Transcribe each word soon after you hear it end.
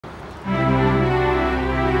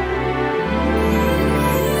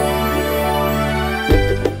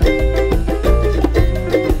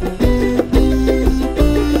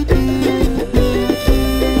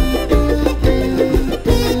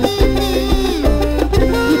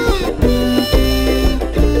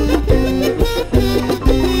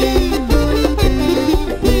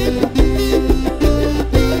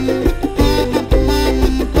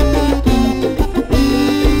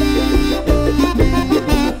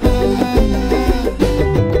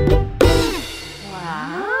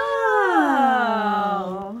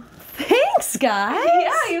guys.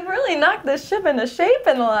 Yeah, you've really knocked this ship into shape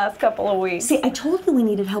in the last couple of weeks. See, I told you we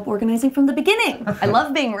needed help organizing from the beginning. I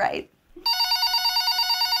love being right.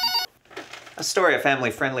 A story of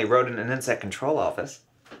family-friendly rodent and insect control office.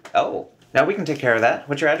 Oh, now we can take care of that.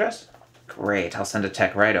 What's your address? Great, I'll send a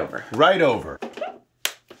tech right over. Right over.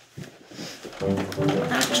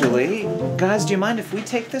 Actually, guys, do you mind if we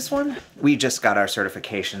take this one? We just got our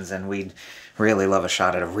certifications and we'd really love a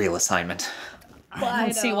shot at a real assignment. I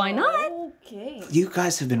don't see why not. Okay. You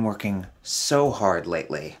guys have been working so hard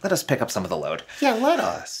lately. Let us pick up some of the load. Yeah, let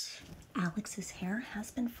us. Alex's hair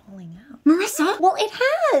has been falling out. Marissa? Well, it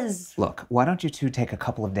has. Look, why don't you two take a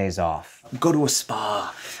couple of days off? Go to a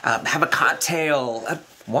spa, have a cocktail,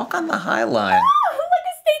 walk on the High Line. Oh, like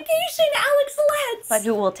a staycation, Alex, let's. But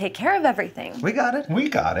who will take care of everything? We got it. We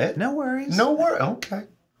got it. No worries. No worries. Okay.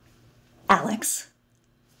 Alex,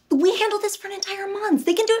 we handled this for an entire month.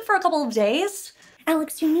 They can do it for a couple of days.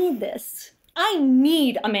 Alex, you need this. I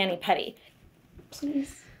need a mani-pedi.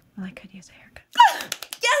 Please. Well, I could use a haircut.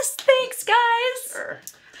 Yes, thanks, guys. Sure.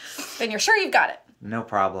 And you're sure you've got it? No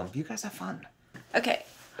problem. You guys have fun. Okay.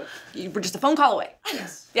 We're just a phone call away.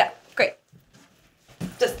 Yes. Yeah, great.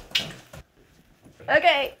 Just.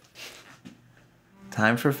 Okay.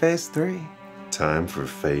 Time for phase 3. Time for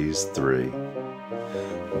phase 3.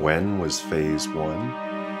 When was phase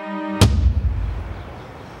 1?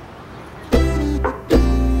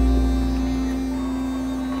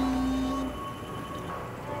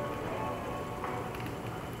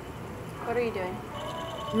 What are you doing?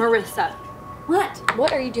 Marissa. What?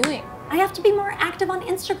 What are you doing? I have to be more active on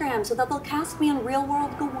Instagram so that they'll cast me on Real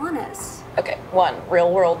World Gowanus. Okay, 1,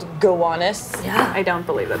 real world Gowanus. Yeah. I don't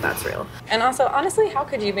believe that that's real. And also, honestly, how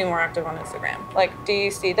could you be more active on Instagram? Like, do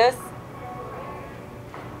you see this?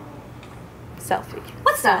 Selfie.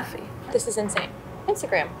 What's that? Selfie. This is insane.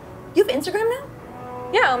 Instagram. You have Instagram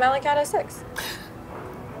now? Yeah, O'Malley Cat 06.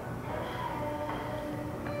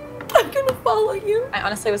 I'm gonna follow you. I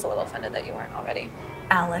honestly was a little offended that you weren't already.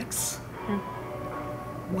 Alex.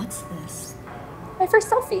 What's this? My first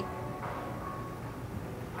selfie.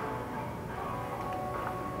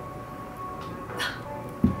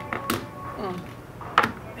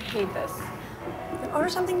 I hate this. Then order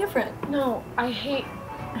something different. No, I hate...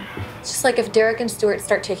 It's just like if Derek and Stuart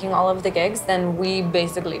start taking all of the gigs, then we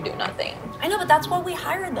basically do nothing. I know, but that's why we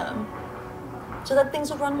hired them. So that things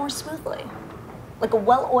would run more smoothly. Like a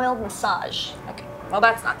well-oiled massage. Okay, well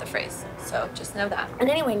that's not the phrase, so just know that.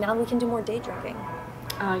 And anyway, now we can do more day drinking.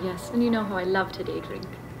 Ah, yes, and you know how I love to day drink.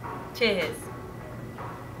 Cheers.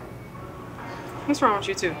 What's wrong with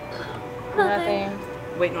you two? Nothing.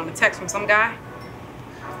 Waiting on a text from some guy?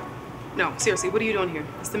 No, seriously, what are you doing here?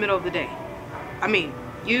 It's the middle of the day. I mean,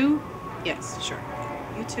 you? Yes, sure.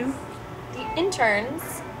 You two? The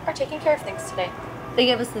interns are taking care of things today. They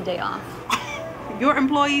gave us the day off. Your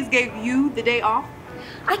employees gave you the day off?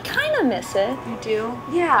 I kind of miss it. You do?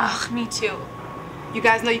 Yeah. Ugh, me too. You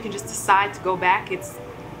guys know you can just decide to go back. It's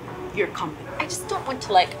your company. I just don't want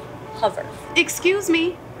to, like, hover. Excuse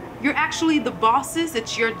me? You're actually the bosses.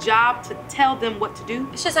 It's your job to tell them what to do.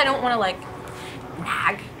 It's just I don't want to, like,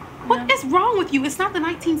 nag. What is wrong with you? It's not the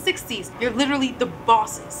 1960s. You're literally the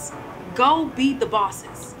bosses. Go be the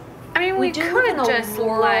bosses. I mean, we do could live in a just,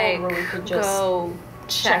 world like, where we could just go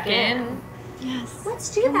check in. Yes.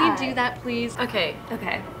 Let's do Can that. we do that, please? Okay.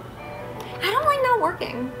 Okay. I don't like not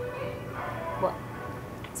working. What?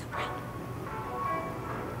 It's a friend.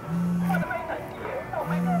 What am I not doing? Oh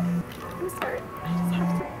my God. I'm sorry. I just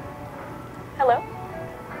have to. Hello?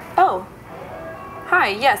 Oh. Hi,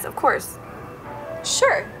 yes, of course.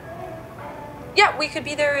 Sure. Yeah, we could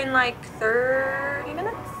be there in like 30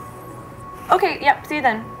 minutes. Okay, yep, see you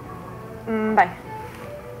then. Bye.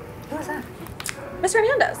 Who is that? Mr.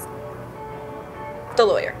 Hernandez. The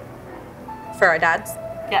lawyer. For our dads.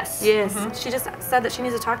 Yes. Yes. She just said that she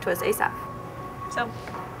needs to talk to us ASAP. So,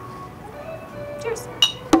 cheers.